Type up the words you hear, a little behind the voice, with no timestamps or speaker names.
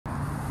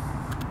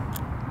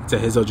to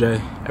Ehizoje,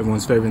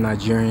 everyone's favorite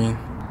Nigerian.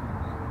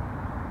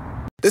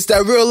 This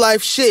that real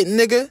life shit,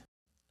 nigga.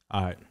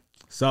 All right,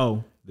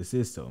 so this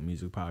is Soul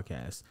Music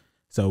Podcast.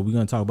 So we're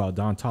going to talk about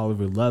Don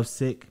Toliver,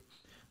 Lovesick,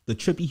 the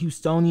trippy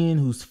Houstonian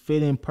who's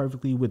fit in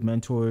perfectly with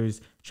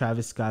Mentors.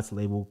 Travis Scott's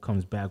label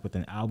comes back with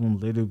an album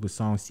littered with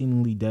songs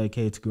seemingly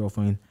dedicated to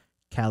girlfriend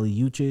Kali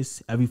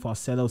Uchis. Every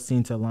falsetto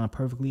seemed to align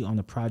perfectly on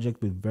the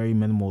project with very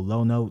minimal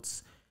low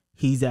notes.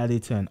 He's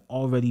added to an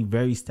already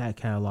very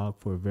stacked catalog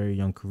for a very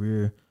young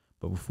career.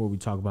 But before we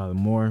talk about it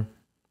more,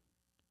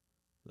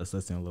 let's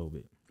listen a little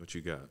bit. What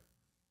you got?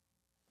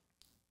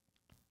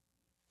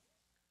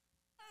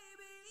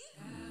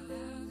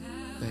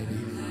 Baby.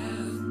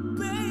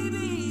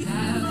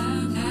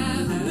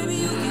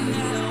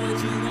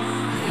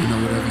 You know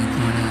whatever you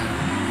point at,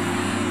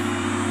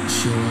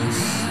 it's yours.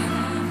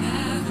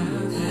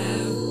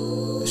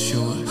 It's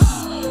yours.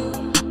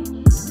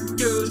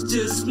 Girls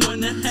just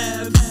wanna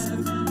have.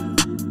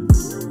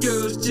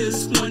 Girls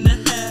just wanna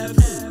have.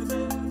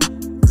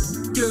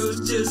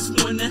 Girls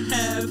just wanna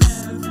have.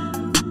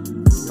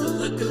 But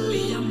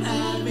luckily I'm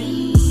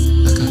having.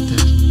 I got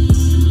that.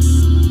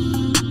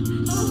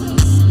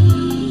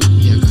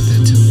 Yeah, I got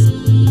that too.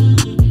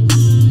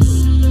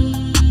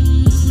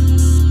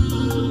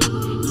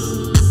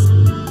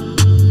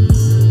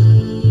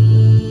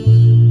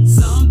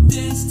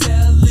 Something's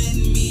telling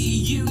me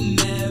you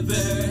never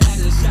had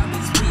a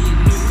shopping spree in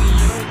New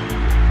York.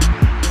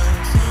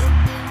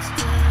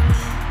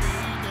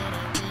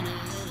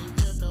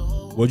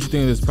 What'd you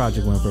think of this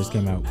project when it first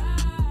came out?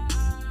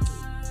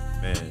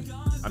 Man,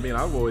 I mean,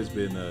 I've always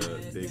been a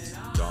big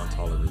Don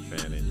Toliver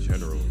fan in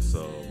general,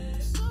 so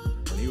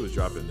when he was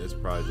dropping this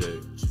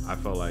project, I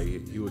felt like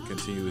he would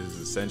continue his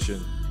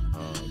ascension,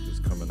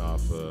 just coming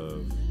off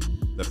of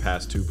the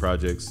past two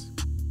projects.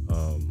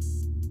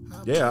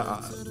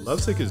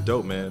 Lovesick is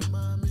dope, man.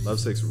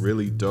 Lovesick's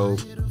really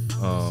dope.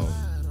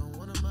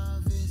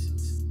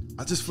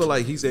 I just feel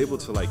like he's able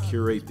to like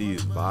curate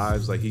these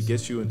vibes. Like he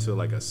gets you into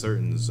like a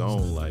certain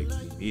zone like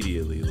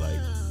immediately. Like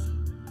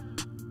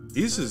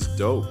he's just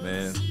dope,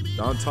 man.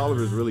 Don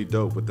Toliver is really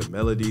dope with the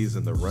melodies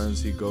and the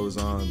runs he goes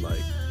on. Like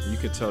you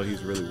can tell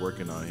he's really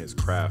working on his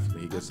craft.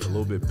 And he gets a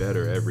little bit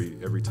better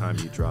every time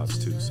he drops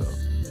too. So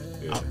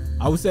yeah.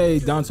 I would say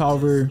Don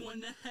Toliver,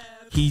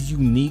 he's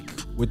unique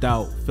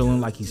without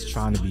feeling like he's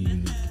trying to be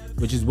unique,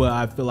 which is what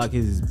I feel like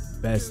his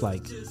best,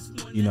 like,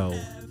 you know,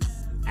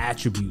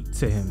 attribute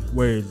to him.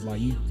 Where it's like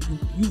you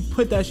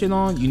put that shit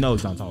on, you know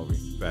it's Don Toliver.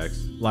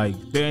 Facts. Like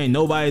there ain't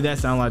nobody that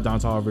sound like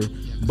Don Toliver,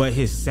 but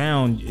his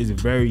sound is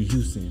very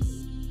Houston.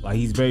 Like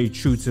he's very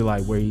true to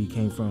like where he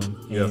came from,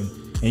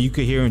 and you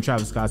could hear in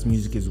Travis Scott's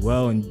music as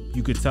well, and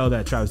you could tell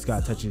that Travis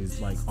Scott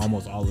touches like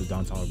almost all of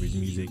Don Toliver's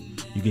music.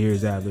 You can hear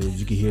his ad-libs,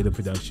 you can hear the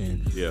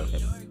production,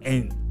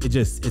 and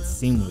it's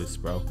seamless,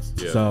 bro.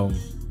 So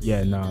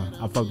yeah,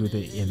 I fucked with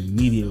it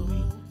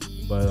immediately.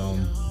 But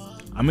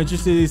I'm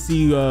interested to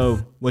see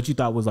what you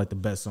thought was like the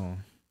best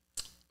song.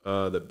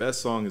 The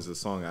best song is the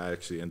song I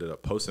actually ended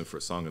up posting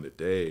for Song of the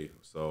Day.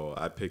 So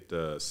I picked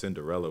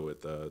Cinderella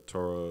with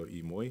Toro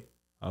Imoy.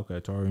 Okay,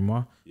 Toro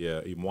Imoy.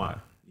 Yeah, Imoy.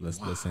 Let's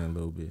listen a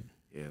little bit.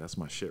 Yeah, that's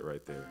my shit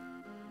right there.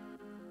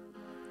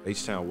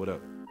 H-Town, what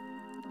up?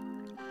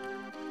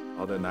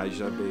 All the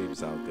Naija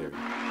babes out there.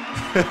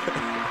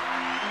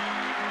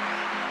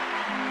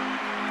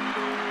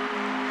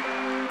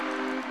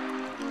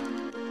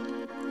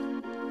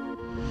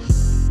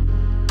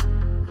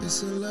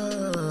 It's a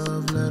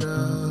love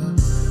letter.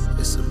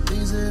 It's some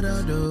things that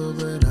I do,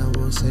 but I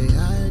won't say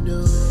I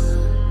do.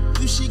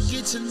 You should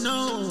get to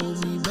know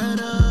me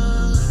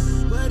better.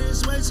 But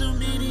it's way too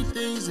many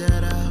things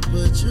that I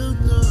put you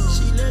through.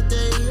 She left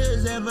the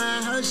years at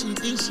my house, she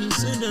thinks she's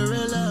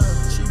Cinderella.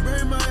 She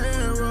braid my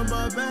hair, rub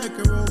my back,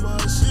 and roll my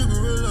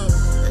cigarilla.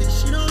 And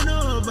she don't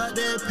know about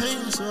that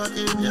pain, so I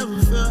can never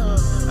feel her.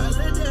 I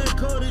let that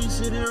cold and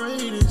sit and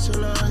rain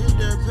until I hit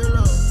that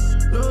pillow.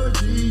 Lord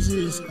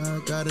Jesus, I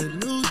got a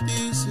new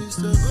thesis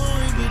to go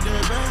and get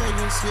that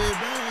bag and sit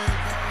back.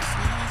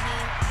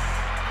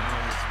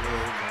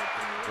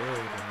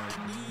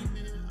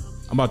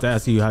 I'm about to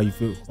ask you how you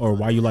feel or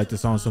why you like the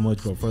song so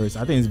much, but first,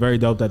 I think it's very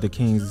dope that the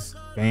Kings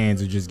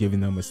fans are just giving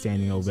them a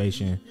standing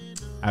ovation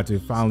after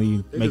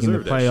finally making the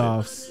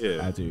playoffs.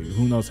 Yeah. After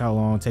who knows how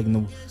long,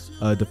 taking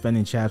the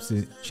defending champs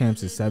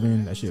to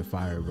 7. That shit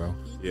fire, bro.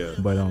 Yeah.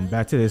 But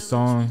back to this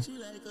song,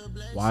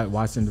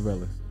 why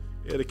Cinderella?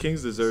 Yeah, the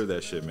Kings deserve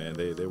that shit, man.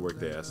 They worked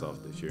their ass off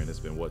this year, and it's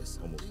been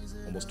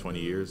almost 20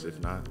 years, if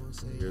not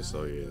years.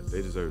 So yeah,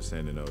 they deserve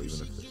standing O,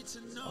 even if it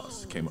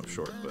came up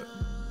short. But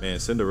man,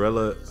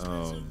 Cinderella,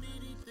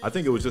 I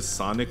think it was just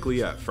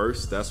sonically at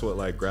first. That's what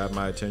like grabbed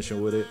my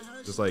attention with it.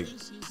 Just like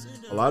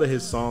a lot of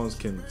his songs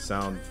can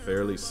sound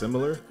fairly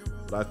similar,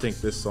 but I think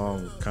this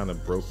song kind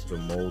of broke the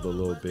mold a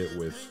little bit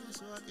with,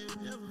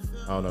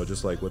 I don't know,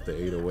 just like with the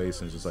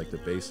 808s and just like the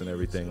bass and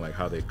everything, like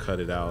how they cut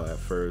it out at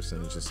first,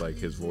 and it's just like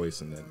his voice,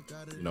 and then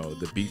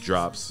the beat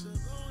drops.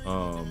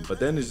 But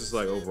then it's just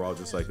like overall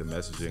just like the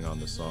messaging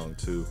on the song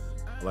too.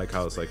 I like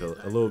how it's like a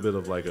little bit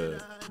of like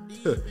a.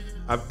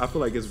 I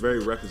feel like it's very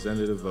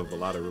representative of a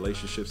lot of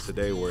relationships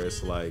today, where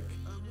it's like,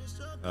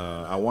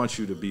 I want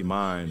you to be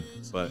mine,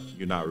 but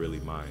you're not really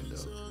mine,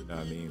 though. You know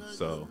what I mean?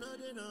 So,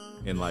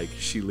 and like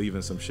she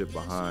leaving some shit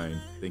behind,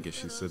 thinking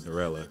she's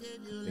Cinderella,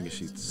 thinking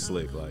she's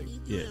slick, like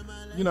Yeah.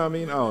 you know what I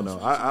mean? I don't know.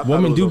 I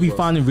Women do be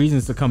finding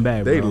reasons to come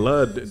back. They bro.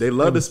 love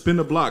to spin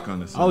the block on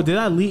this. Oh, did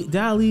I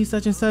leave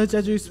such and such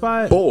at your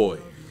spot? Boy,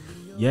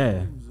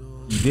 Yeah,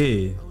 you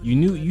did. You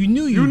knew you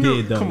knew.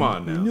 did though. Come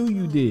on now. You knew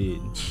you did.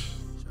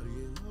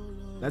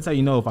 That's how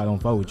you know if I don't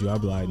fuck with you. I'll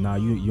be like, nah,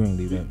 you ain't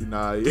leave that.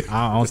 nah, I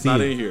don't it's see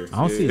not it. in here. I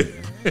don't see it.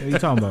 What are you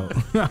talking about?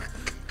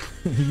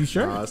 You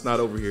sure? Nah, it's not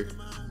over here.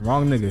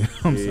 Wrong nigga.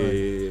 I'm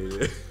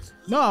sorry. Yeah.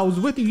 No, I was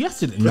with you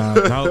yesterday. No,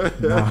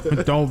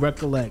 don't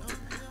recollect.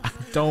 I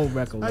don't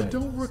recollect. I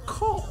don't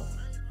recall.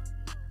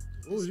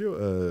 What was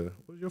your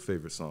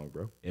favorite song,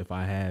 bro? If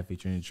I Had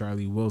featuring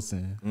Charlie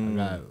Wilson.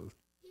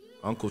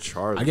 Uncle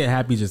Charlie. I get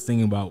happy just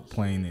thinking about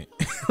playing it.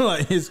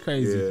 Like it's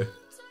crazy. Yeah.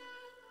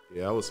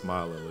 Yeah, I was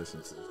smiling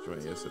listening to this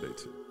joint yesterday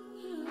too.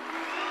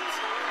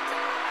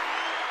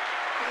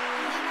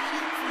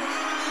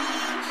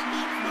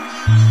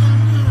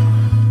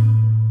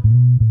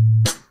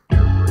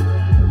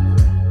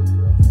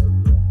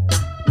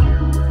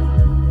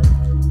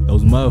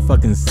 Those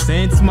motherfucking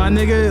scents, my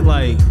nigga.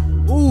 Like,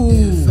 ooh.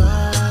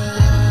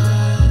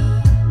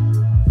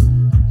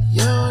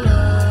 Your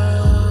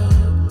love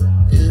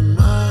in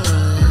my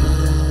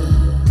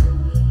hand,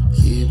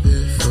 keep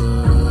it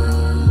for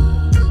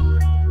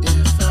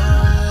if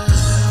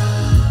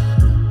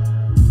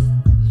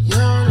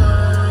your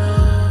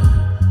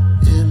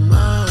love in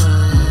my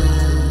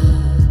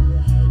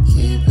hand,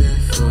 keep it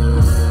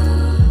for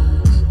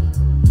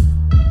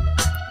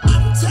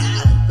I'm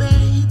tired,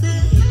 baby.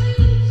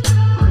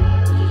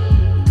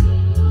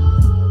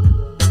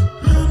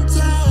 I'm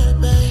tired,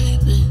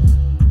 baby.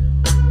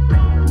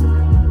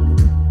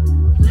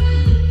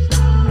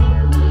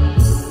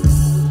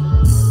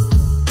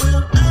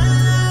 Well,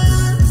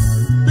 I'm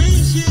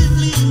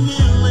patiently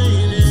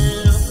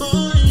waiting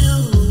for you.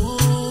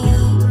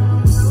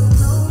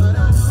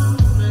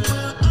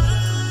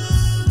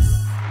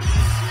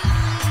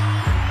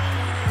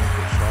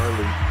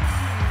 Charlie.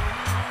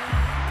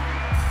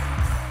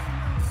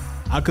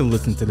 I could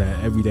listen to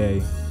that every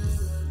day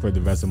for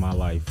the rest of my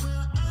life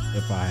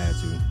if I had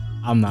to.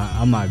 I'm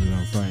not even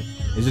gonna front.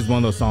 It's just one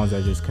of those songs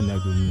that just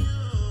connect with me.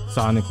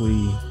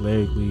 Sonically,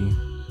 lyrically,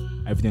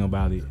 everything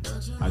about it.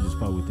 I just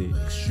fuck with it.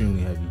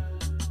 Extremely heavy.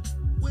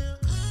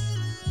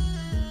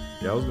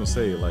 Yeah, I was gonna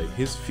say like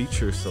his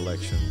feature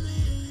selection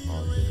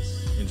on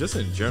this, and just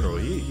in general,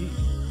 he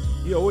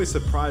always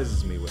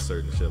surprises me with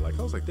certain shit. Like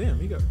I was like, damn,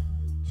 he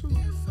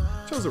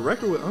chose a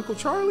record with Uncle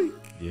Charlie.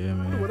 Yeah, I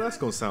wonder man. what that's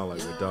gonna sound like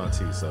with Don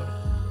T. So,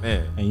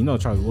 man, And you know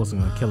Charlie Wilson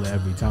gonna kill it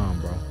every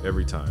time, bro.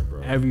 every time,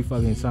 bro. Every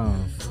fucking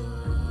time.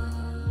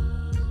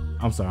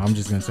 I'm sorry, I'm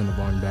just gonna turn the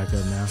volume back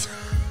up now.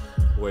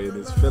 Way in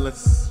his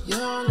feelings. Your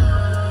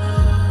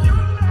love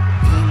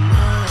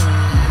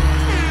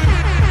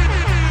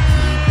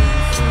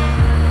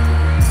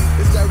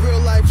It's that real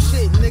life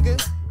shit, nigga.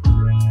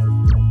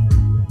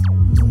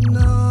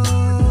 know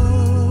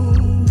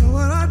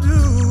what I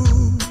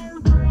do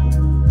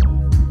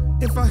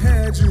if I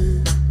had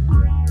you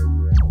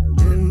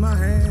in my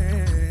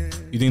hand.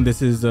 You think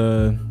this is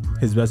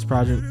his best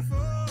project?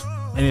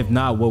 And if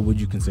not, what would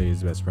you consider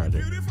his best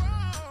project?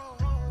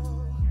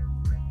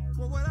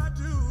 What would I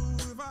do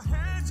if I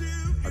had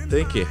you? I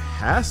think it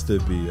has to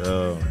be. If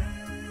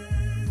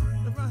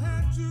I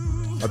had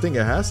you, I think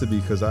it has to be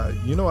because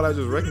you know what I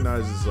just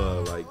recognized is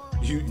like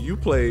you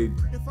played.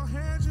 if I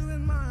had you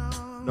in my arms.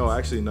 No,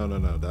 actually, no.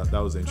 That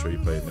was the intro you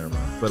played. Never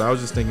mind. But I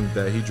was just thinking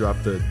that he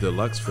dropped the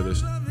deluxe for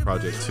this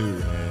project too,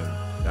 and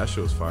that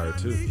shit was fire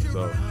too.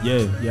 So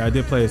Yeah, I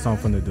did play a song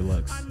from the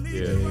deluxe.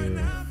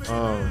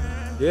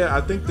 yeah,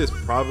 I think this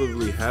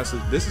probably has to.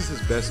 This is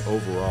his best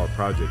overall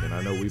project, and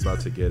I know we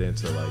about to get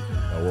into like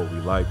what we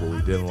like, what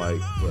we didn't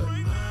like, but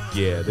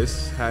yeah,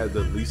 this had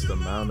the least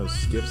amount of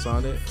skips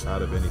on it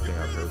out of anything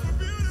I've heard from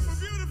him.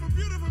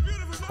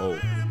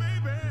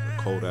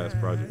 Cold ass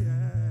project.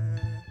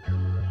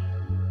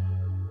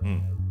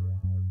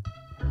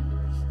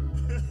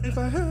 If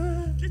I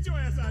had. Get your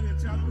ass out of here,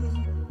 Charlie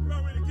Wilson. You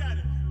already got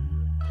it.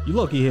 You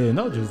low-key hit a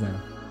note just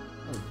now.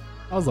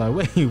 I was like,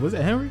 wait, was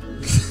it Henry?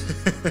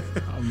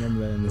 I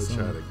remember that in the They'll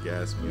try song. to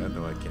gas me. I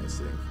know I can't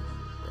sing,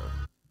 bro.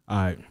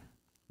 All right,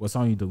 what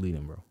song you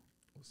deleting, bro?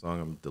 What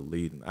song I'm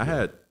deleting?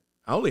 I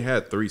only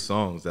had 3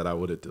 songs that I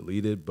would have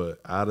deleted, but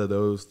out of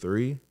those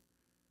 3,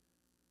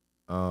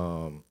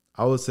 I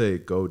would say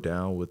 "Go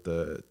Down" with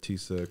the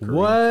Tisa Curry.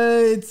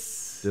 What?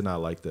 Did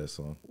not like that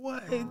song.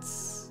 What?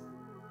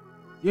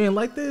 You ain't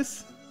like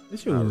this?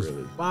 This shit Not was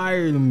really.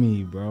 fire to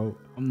me, bro.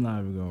 I'm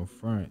not even gonna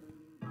front.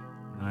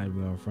 Not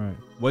even gonna front.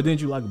 What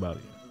didn't you like about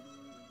it?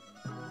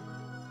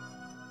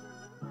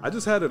 I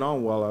just had it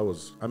on while I've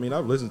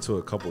listened to it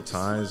a couple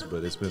times,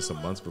 but it's been some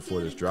months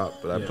before this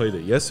dropped. But I played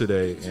it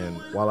yesterday, and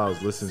while I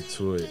was listening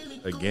to it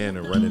again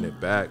and running it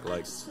back,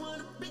 like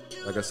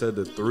like I said,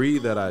 the 3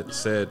 that I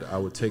said I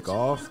would take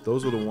off,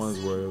 those were the ones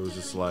where it was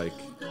just like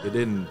it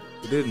didn't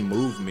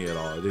move me at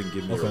all. It didn't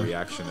give me a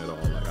reaction at all.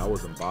 Like I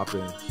wasn't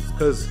bopping.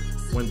 Because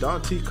when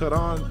Don T cut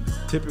on,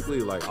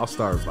 typically like I'll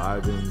start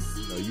vibing.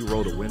 You know, you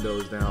roll the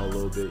windows down a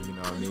little bit. You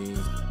know what I mean? You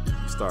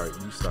start,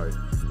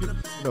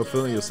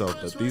 feeling yourself.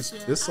 But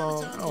this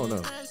song, I don't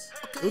know.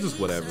 It was just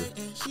whatever.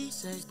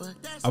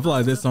 I feel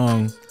like this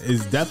song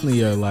is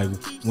definitely a like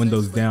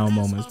windows down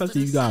moment,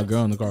 especially if you got a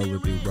girl in the car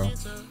with you, bro.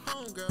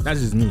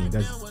 That's just me.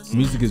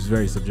 Music is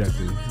very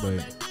subjective,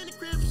 but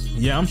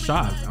yeah, I'm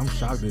shocked. I'm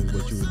shocked at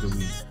what you would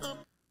delete.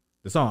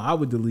 The song I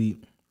would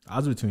delete, I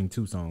was between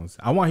 2 songs.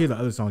 I want to hear the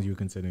other songs you were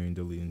considering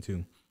deleting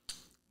too.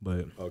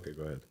 But okay,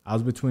 go ahead. I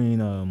was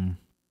between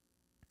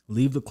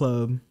Leave the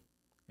Club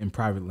and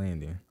Private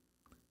Landing.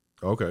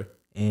 Okay.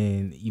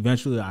 And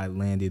eventually I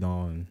landed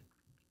on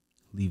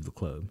Leave the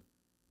Club.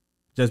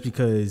 Just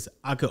because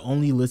I could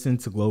only listen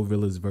to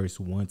Glorilla's verse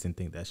once and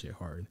think that shit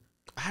hard.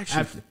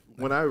 Actually,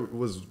 when I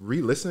was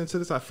re-listening to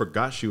this, I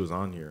forgot she was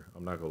on here.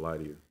 I'm not gonna lie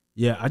to you.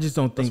 Yeah, I just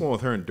don't think that's one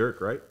with her and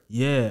Dirk, right?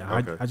 Yeah,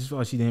 okay. I just felt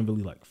like she didn't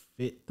really like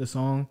fit the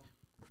song,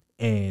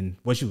 and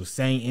what she was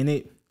saying in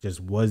it just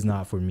was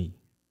not for me.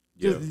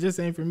 Just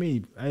ain't for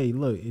me. Hey,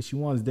 look, if she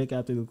wants dick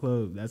after the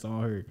club, that's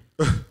on her.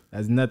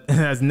 That's not.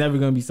 That's never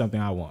gonna be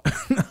something I want.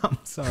 I'm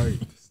sorry,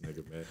 this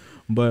nigga, man.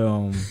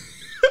 But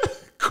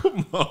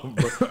come on,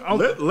 bro.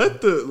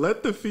 let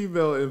the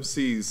female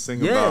MCs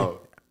sing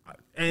about.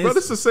 And bro,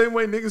 it's the same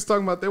way niggas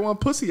talking about they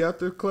want pussy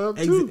after the club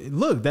too.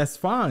 Look, that's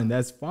fine.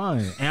 That's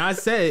fine. And I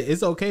said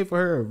it's okay for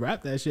her to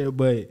rap that shit,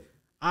 but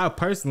I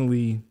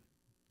personally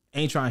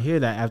ain't trying to hear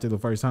that after the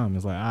first time.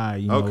 It's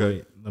like, you know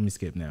what? Let me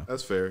skip now.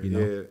 That's fair. You know?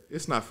 Yeah,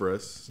 it's not for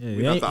us. Yeah,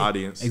 we're not the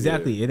audience.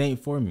 Exactly. Yeah. It ain't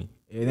for me.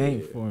 It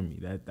ain't for me.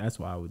 That's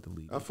why I would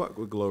delete. I fuck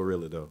with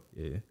Glorilla though.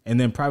 Yeah. And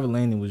then Private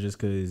Landing was just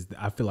because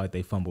I feel like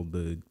they fumbled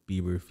the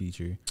Bieber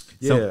feature.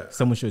 Yeah.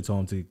 Someone should have told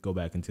him to go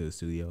back into the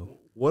studio.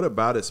 What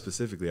about it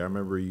specifically? I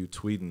remember you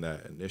tweeting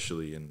that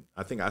initially, and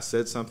I think I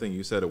said something.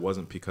 You said it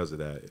wasn't because of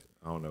that.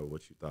 I don't know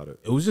what you thought it.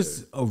 It was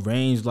just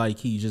arranged like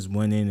he just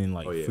went in and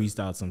like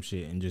freestyled some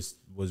shit and just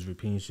was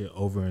repeating shit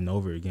over and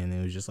over again. And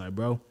it was just like,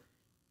 bro,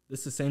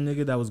 this the same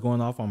nigga that was going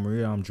off on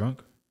Maria I'm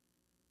Drunk.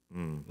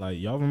 Like,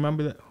 y'all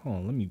remember that? Hold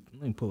on, let me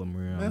pull up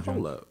Maria I'm Drunk.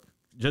 Hold up.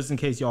 Just in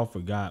case y'all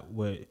forgot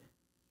what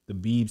the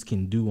Biebs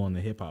can do on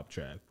the hip hop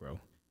track, bro.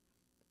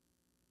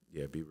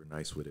 Yeah, Bieber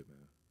nice with it, man.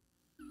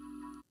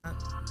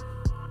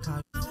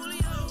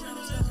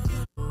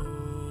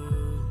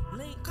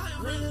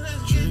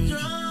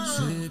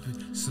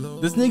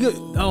 This nigga,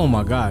 oh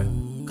my god,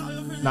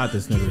 not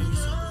this nigga,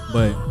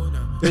 but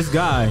this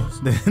guy,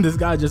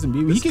 Justin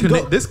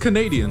Bieber, this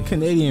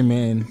Canadian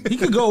man, he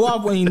could go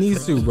off when he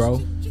needs to,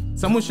 bro.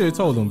 Someone should have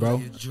told him, bro.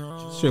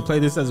 Should play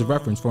this as a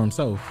reference for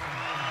himself.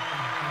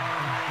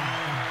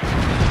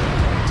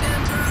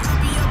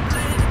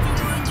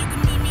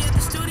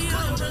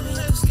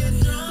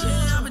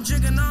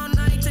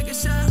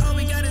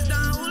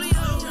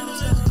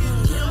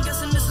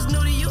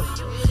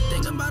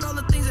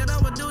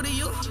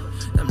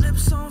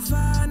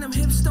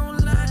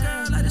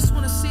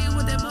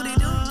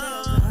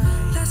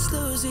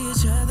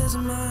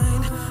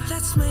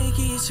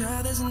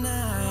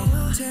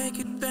 Take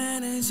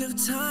advantage of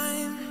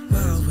time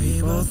while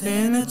we both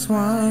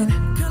intertwine.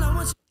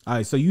 All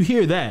right, so you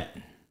hear that,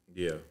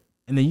 yeah,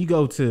 and then you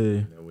go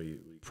to we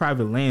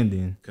Private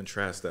Landing.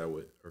 Contrast that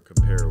with or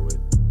compare with,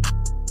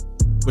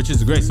 which is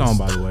a great song,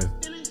 by the way.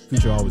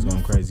 Future always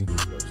going crazy.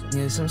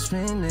 Yes, I'm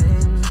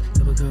spinning,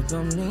 double cup,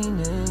 I'm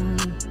leaning.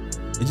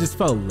 It just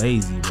felt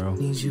lazy, bro.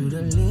 Need you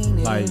to lean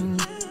in. Like,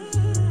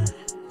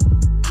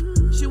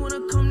 she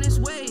wanna come this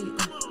way,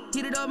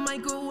 heat it up,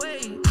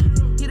 microwave.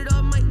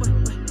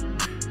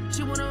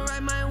 She wanna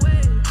ride my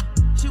way.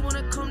 She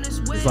wanna come this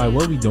way. It's like,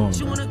 what are we doing,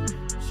 bro? What are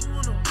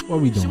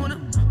we doing?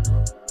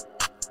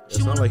 It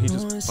sounded like he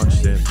just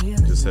punched in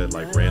and just said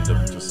like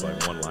random, just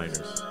like one-liners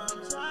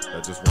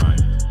that just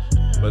rhymed,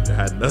 but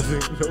had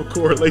nothing, no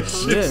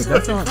correlation. Yeah,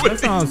 that's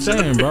what I'm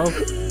saying, bro.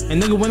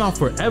 And nigga went on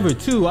forever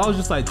too. I was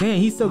just like, damn,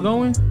 he's still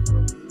going.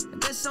 I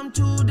guess I'm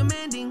too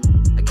demanding.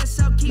 I guess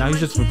I'll keep now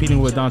he's just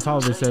repeating what Don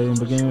Toliver said in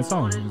the beginning of the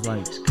song. It's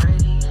like,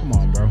 come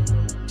on, bro.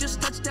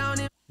 Just touch down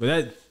in. But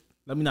that.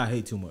 Let me not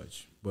hate too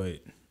much,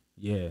 but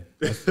yeah,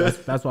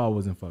 that's why I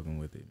wasn't fucking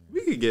with it.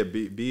 We could get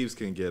Biebs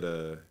can get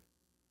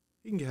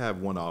he can have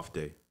one off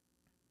day.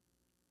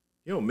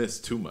 You don't miss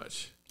too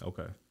much.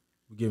 Okay,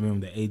 we give him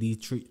the AD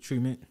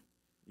treatment.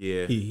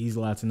 Yeah, he's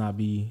allowed to not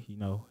be,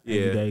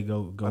 every day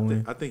go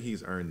in. I think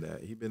he's earned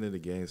that. He's been in the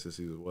game since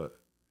he was what,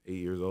 8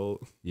 years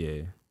old.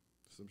 Yeah,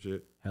 some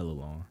shit. Hella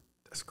long.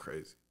 That's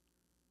crazy.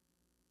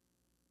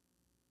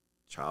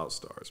 Child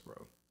stars,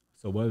 bro.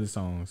 So what are the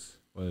songs?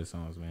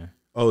 Man?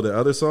 Oh, the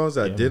other songs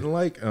I didn't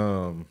like, which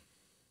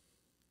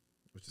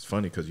is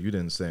funny because you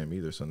didn't say them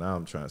either. So now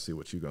I'm trying to see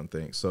what you're gonna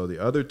think. So the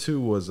other two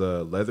was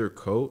Leather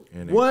Coat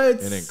and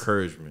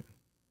Encouragement.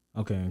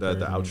 Okay, the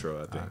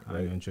outro, I think. I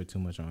didn't intro too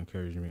much on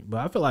Encouragement,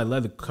 but I feel like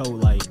Leather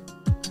Coat, like,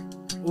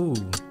 ooh,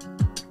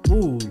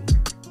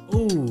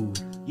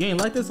 you ain't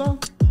like this song?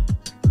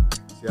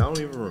 See, I don't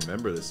even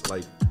remember this.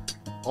 Like,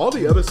 all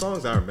the other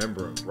songs I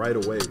remember right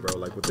away, bro.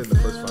 Like, within the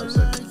first 5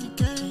 seconds.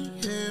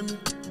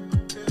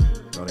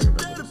 Don't even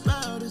remember this.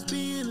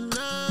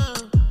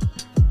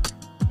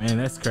 Man,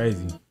 that's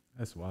crazy.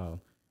 That's wild.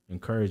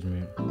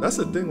 Encouragement. That's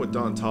the thing with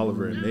Don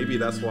Toliver, and maybe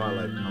that's why,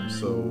 like, I'm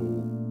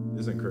so...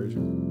 It's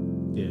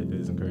encouragement. Yeah,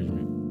 there's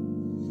encouragement.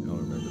 I don't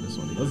remember this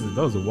one either.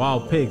 Those are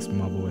wild picks,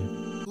 my boy.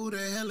 Who the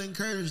hell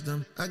encouraged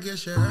them? I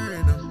guess you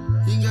heard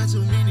them. He got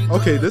too many.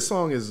 Okay, this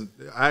song is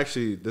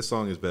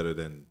better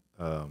than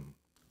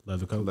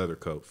Leather Coat. Leather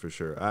Coat for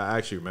sure. I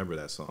actually remember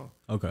that song.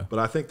 Okay. But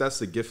I think that's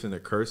the gift and the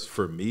curse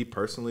for me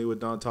personally with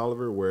Don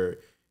Toliver, where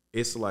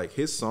it's like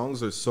his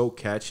songs are so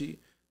catchy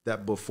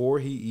that before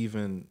he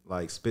even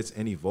like spits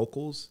any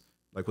vocals,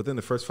 like within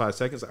the first 5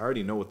 seconds, I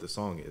already know what the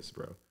song is,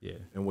 bro. Yeah.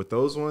 And with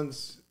those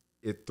ones,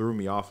 it threw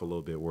me off a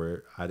little bit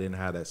where I didn't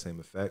have that same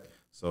effect.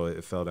 So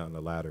it fell down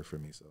the ladder for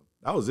me. So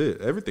that was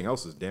it. Everything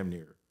else is damn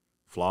near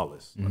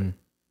flawless. Mm-hmm. Like,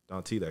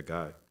 Don T, that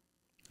guy.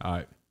 All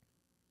right.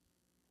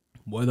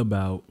 What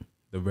about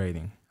the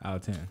rating out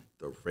of 10?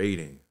 The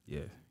rating.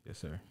 Yeah. Yes,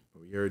 sir.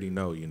 We already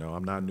know,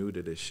 I'm not new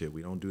to this shit.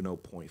 We don't do no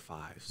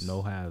 0.5s.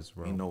 No halves,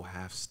 bro. Ain't no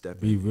half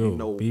stepping. Be real. Ain't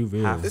no Be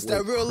real. halfway It's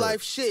that real crip.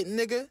 life shit,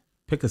 nigga.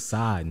 Pick a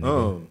side,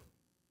 nigga.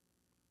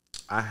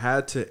 I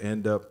had to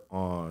end up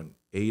on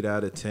 8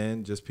 out of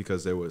 10 just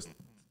because there was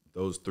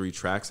those 3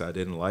 tracks I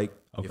didn't like.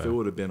 Okay. If it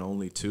would have been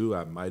only 2,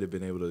 I might have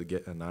been able to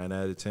get a 9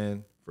 out of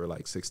 10 for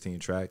like 16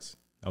 tracks.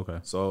 Okay.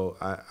 So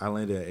I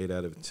landed at 8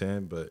 out of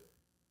 10, but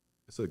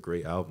it's a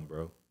great album,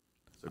 bro.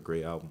 It's a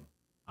great album.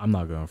 I'm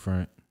not going to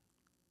front.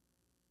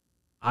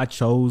 I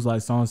chose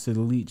like Songs to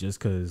Delete just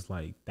because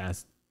like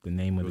that's the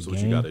name of It was the what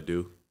game. you got to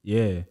do.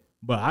 Yeah.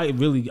 But I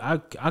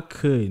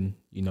could,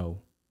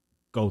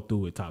 go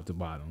through it top to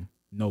bottom.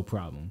 No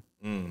problem.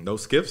 No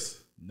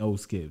skips? No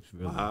skips,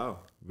 really. Wow.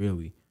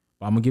 Really.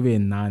 But I'm going to give it a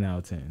 9 out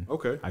of 10.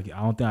 Okay. I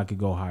don't think I could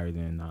go higher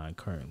than a 9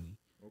 currently.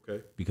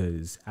 Okay.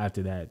 Because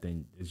after that,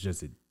 then it's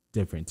just a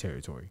different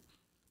territory.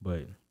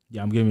 But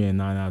yeah, I'm giving it a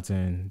 9 out of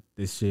 10.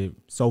 This shit,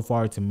 so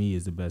far to me,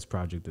 is the best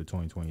project of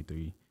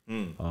 2023.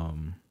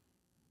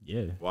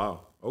 Yeah.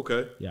 Wow.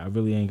 Okay. Yeah, I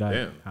really ain't got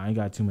Damn. I ain't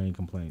got too many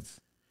complaints.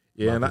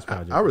 Yeah, and about this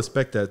project. I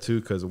respect that too,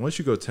 because once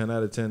you go 10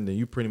 out of 10, then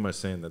you pretty much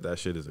saying that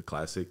shit is a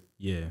classic.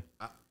 Yeah.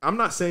 I'm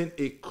not saying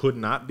it could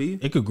not be,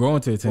 It could grow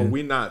into a 10. but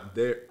we not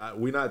there.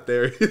 We not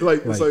there.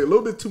 Like, it's like a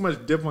little bit too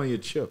much dip on your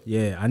chip.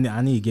 Yeah,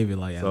 I need to give it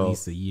like at So,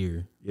 least a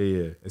year.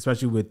 Yeah.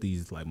 Especially with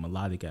these like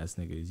melodic ass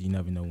niggas. You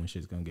never know when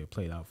shit's gonna get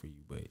played out for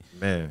you. But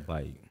Man.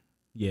 like,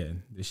 yeah,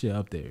 this shit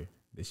up there.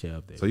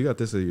 So you got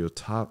this as your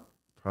top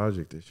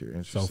project this year.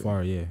 Interesting. So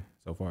far, yeah.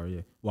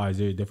 Why, is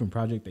there a different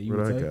project that you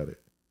Where would I say? got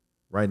it.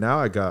 Right now,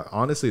 I got,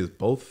 honestly, it's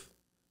both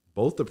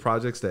the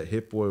projects that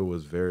Hit Boy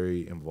was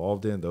very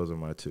involved in. Those are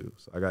my 2.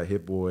 So I got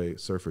Hit Boy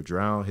Surfer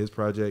Drown, his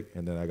project,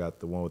 and then I got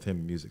the one with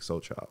him, Music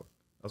Soul Child.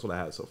 That's what I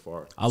had so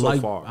far. I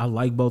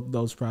like both of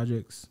those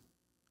projects,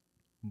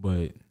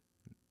 but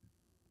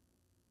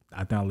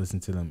I think I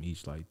listened to them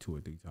each like 2 or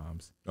 3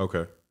 times.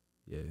 Okay.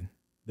 Yeah,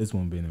 this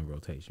one been in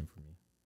rotation for me.